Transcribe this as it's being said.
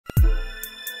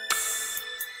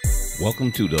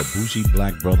Welcome to the Bougie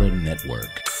Black Brother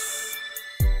Network.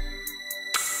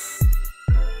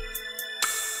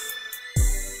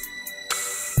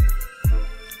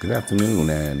 Good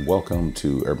afternoon and welcome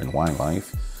to Urban Wine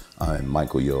Life. I'm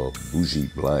Michael, your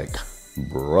Bougie Black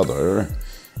Brother,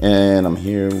 and I'm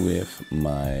here with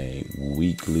my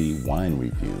weekly wine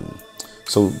review.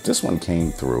 So this one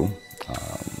came through.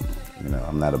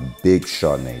 I'm not a big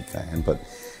Chardonnay fan, but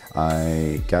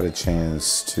I got a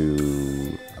chance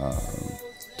to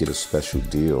get a special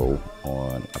deal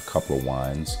on a couple of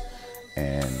wines,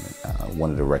 and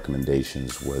one of the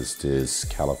recommendations was this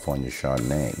California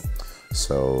Chardonnay.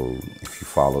 So if you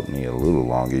followed me a little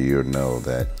longer, you'll know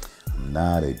that I'm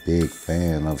not a big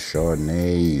fan of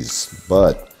Chardonnays,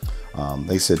 but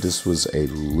they said this was a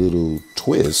little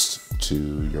twist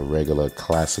to your regular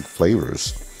classic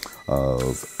flavors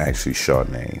of actually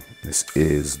Chardonnay. This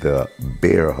is the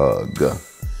Bear Hug.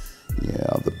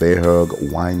 Yeah, the Bear Hug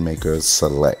Winemaker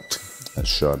Select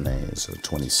Chardonnay is a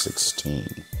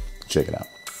 2016. Check it out.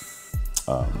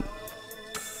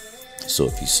 So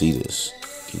if you see this,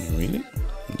 can you read it?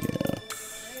 Yeah.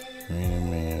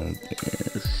 Right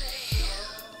there.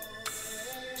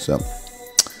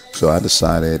 So I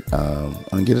decided I'm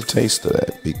gonna get a taste of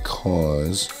that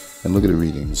because, and look at the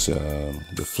readings,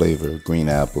 the flavor: green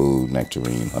apple,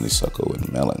 nectarine, honeysuckle,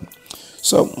 and melon.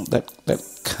 So that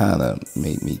kind of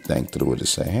made me think through it to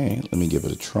say, hey, let me give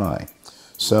it a try.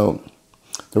 So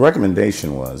the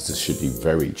recommendation was this should be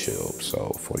very chilled,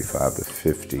 so 45 to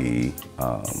 50,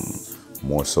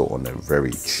 more so on the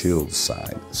very chilled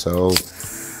side. So,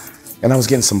 and I was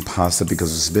getting some pasta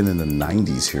because it's been in the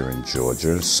 90s here in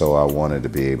Georgia, so I wanted to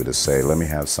be able to say, let me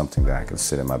have something that I can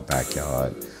sit in my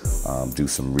backyard, do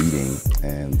some reading,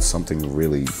 and something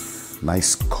really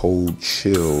nice, cold,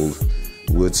 chilled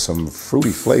with some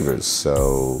fruity flavors,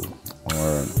 so,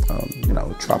 or,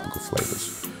 tropical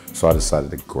flavors. So I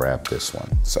decided to grab this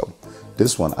one. So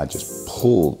this one I just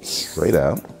pulled straight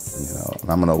out, and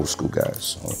I'm an old school guy,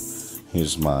 so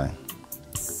here's my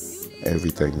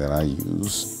everything that I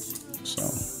use. So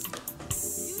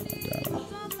I gotta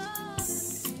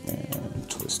and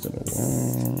twist it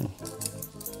around.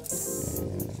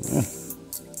 And,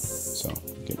 so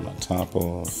get my top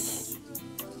off.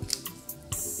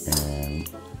 And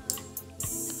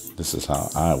this is how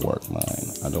I work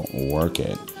mine. I don't work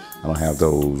it. I don't have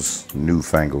those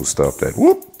newfangled stuff that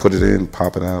whoop, put it in,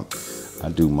 pop it out. I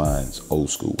do mine's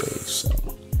old school ways. So,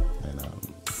 and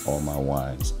all my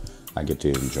wines, I get the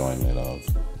enjoyment of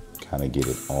kind of get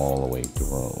it all the way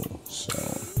through. So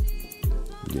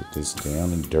get this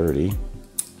down and dirty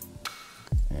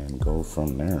and go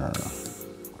from there.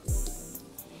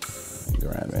 And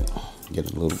grab it, get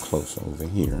it a little closer over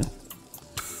here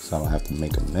so I don't have to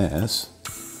make a mess.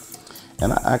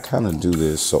 And I kind of do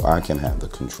this so I can have the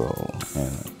control,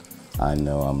 and I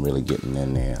know I'm really getting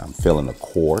in there. I'm filling the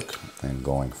cork and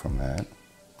going from that,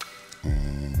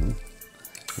 and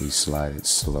we slide it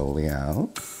slowly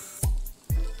out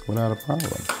without a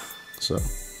problem. So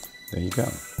there you go.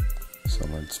 So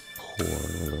let's pour a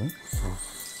little.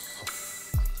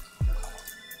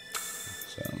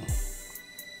 So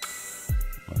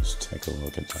let's take a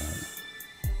look at that.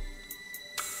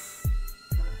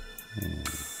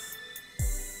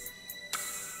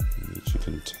 You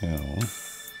can tell,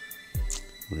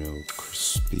 real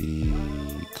crispy,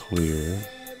 clear,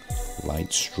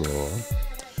 light straw.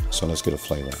 So let's get a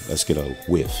flavor. Let's get a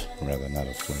whiff, rather, not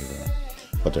a flavor,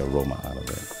 but the aroma out of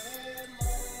it.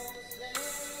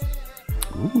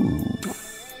 Ooh,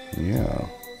 yeah.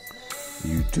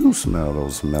 You do smell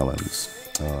those melons.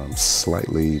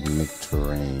 Slightly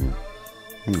nectarine.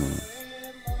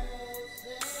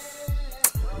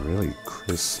 Really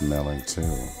crisp smelling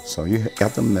too. So you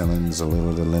got the melons, a little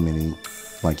of the lemony,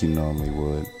 like you normally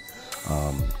would.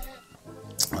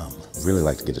 Really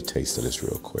like to get a taste of this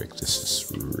real quick. This is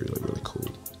really, really cool.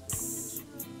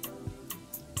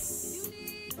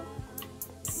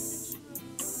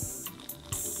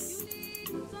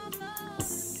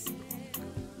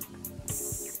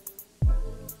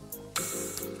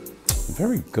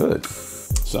 Very good.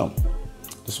 So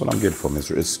this is what I'm getting from it.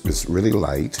 It's really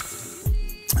light.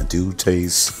 I do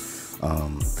taste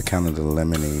the kind of the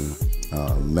lemony,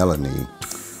 melony.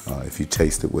 If you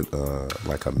taste it with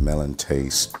like a melon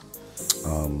taste,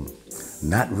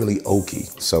 not really oaky.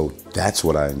 So that's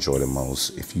what I enjoy the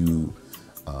most. If you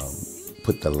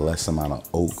put the less amount of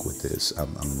oak with this,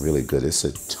 I'm really good. It's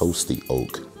a toasty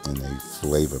oak in a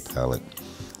flavor palette,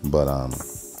 but I'm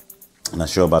not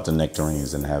sure about the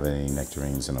nectarines and haven't any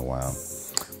nectarines in a while,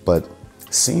 but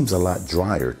it seems a lot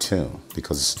drier too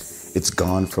because it's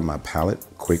gone from my palate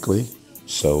quickly.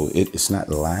 So it's not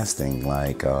lasting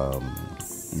like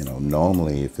You know,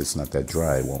 normally if it's not that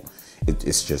dry, it won't.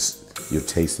 It's just you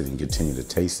taste it and continue to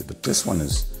taste it. But this one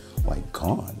is like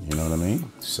gone. You know what I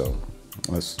mean? So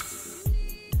that's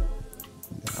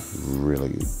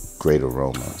really great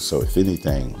aroma. So if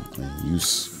anything, you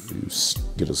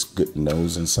get a good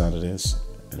nose inside of this,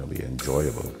 it'll be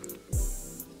enjoyable.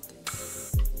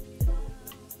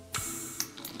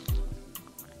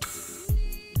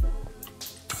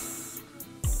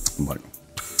 But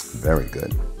very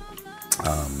good.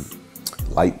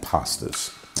 Light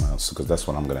pastas, so because that's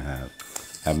what I'm gonna have.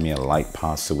 Have me a light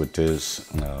pasta with this,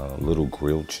 little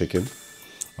grilled chicken,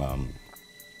 or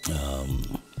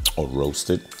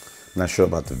roasted. I'm not sure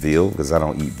about the veal because I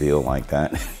don't eat veal like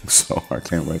that, so I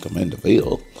can't recommend the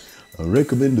veal. I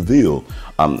recommend the veal.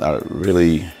 I'm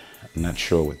really not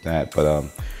sure with that,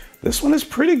 but this one is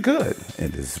pretty good.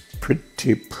 It is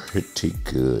pretty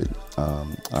good.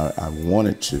 I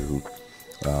wanted to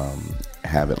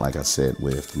have it, like I said,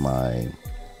 with my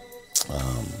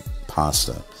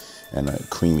pasta and a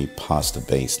creamy pasta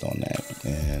based on that.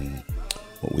 And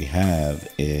what we have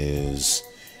is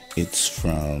it's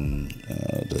from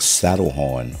the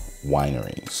Saddlehorn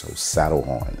Winery. So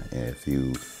Saddlehorn, if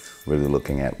you really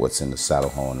looking at what's in the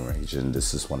Saddlehorn region,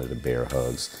 this is one of the Bear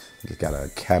Hugs. It's got a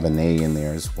Cabernet in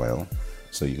there as well.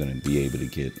 So you're going to be able to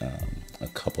get a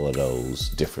couple of those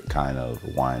different kind of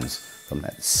wines from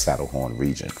that Saddlehorn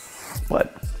region.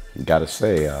 But gotta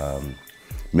say,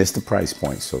 missed the price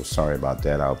point, so sorry about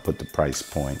that. I'll put the price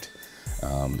point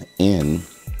in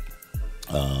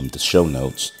the show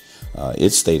notes.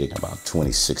 It's stating about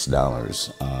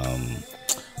 $26.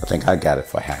 I think I got it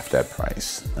for half that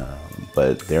price,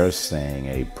 but they're saying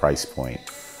a price point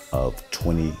of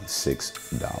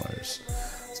 $26.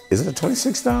 Is it a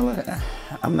 $26?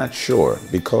 I'm not sure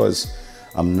because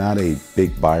I'm not a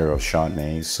big buyer of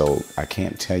Chardonnay, so I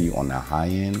can't tell you on the high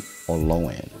end or low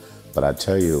end. But I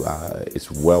tell you, it's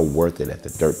well worth it at the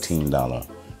 $13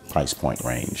 price point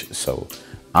range. So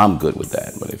I'm good with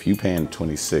that. But if you're paying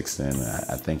 $26, then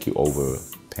I think you're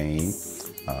overpaying.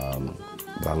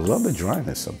 But I love the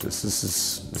dryness of this. This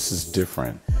is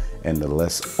different, and the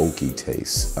less oaky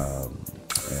taste, and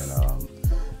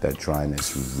that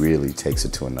dryness really takes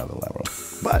it to another level.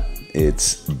 But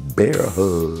it's Bear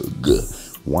Hug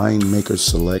Winemaker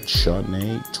Select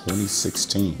Chardonnay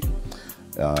 2016.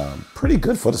 Pretty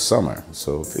good for the summer.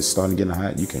 So if it's starting to get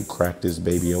hot, you can crack this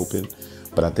baby open.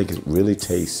 But I think it really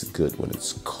tastes good when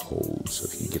it's cold. So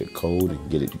if you get it cold and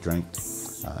get it drank,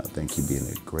 I think you'd be in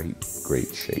a great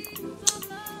shape.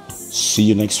 See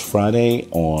you next Friday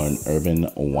on Urban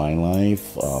Wine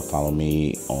Life. Follow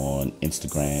me on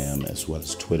Instagram as well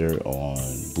as Twitter on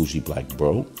Bougie Black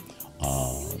Bro.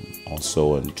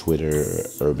 Also on Twitter,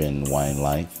 Urban Wine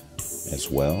Life as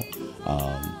well.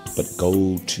 But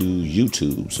go to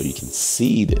YouTube so you can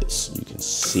see this. You can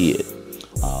see it.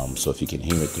 So if you can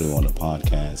hear it through on the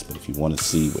podcast, but if you want to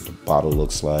see what the bottle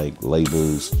looks like,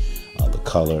 labels, the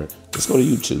color, just go to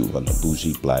YouTube on the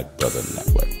Bougie Black Brother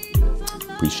Network.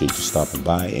 Appreciate you stopping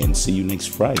by, and see you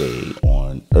next Friday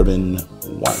on Urban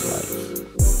Wine Life.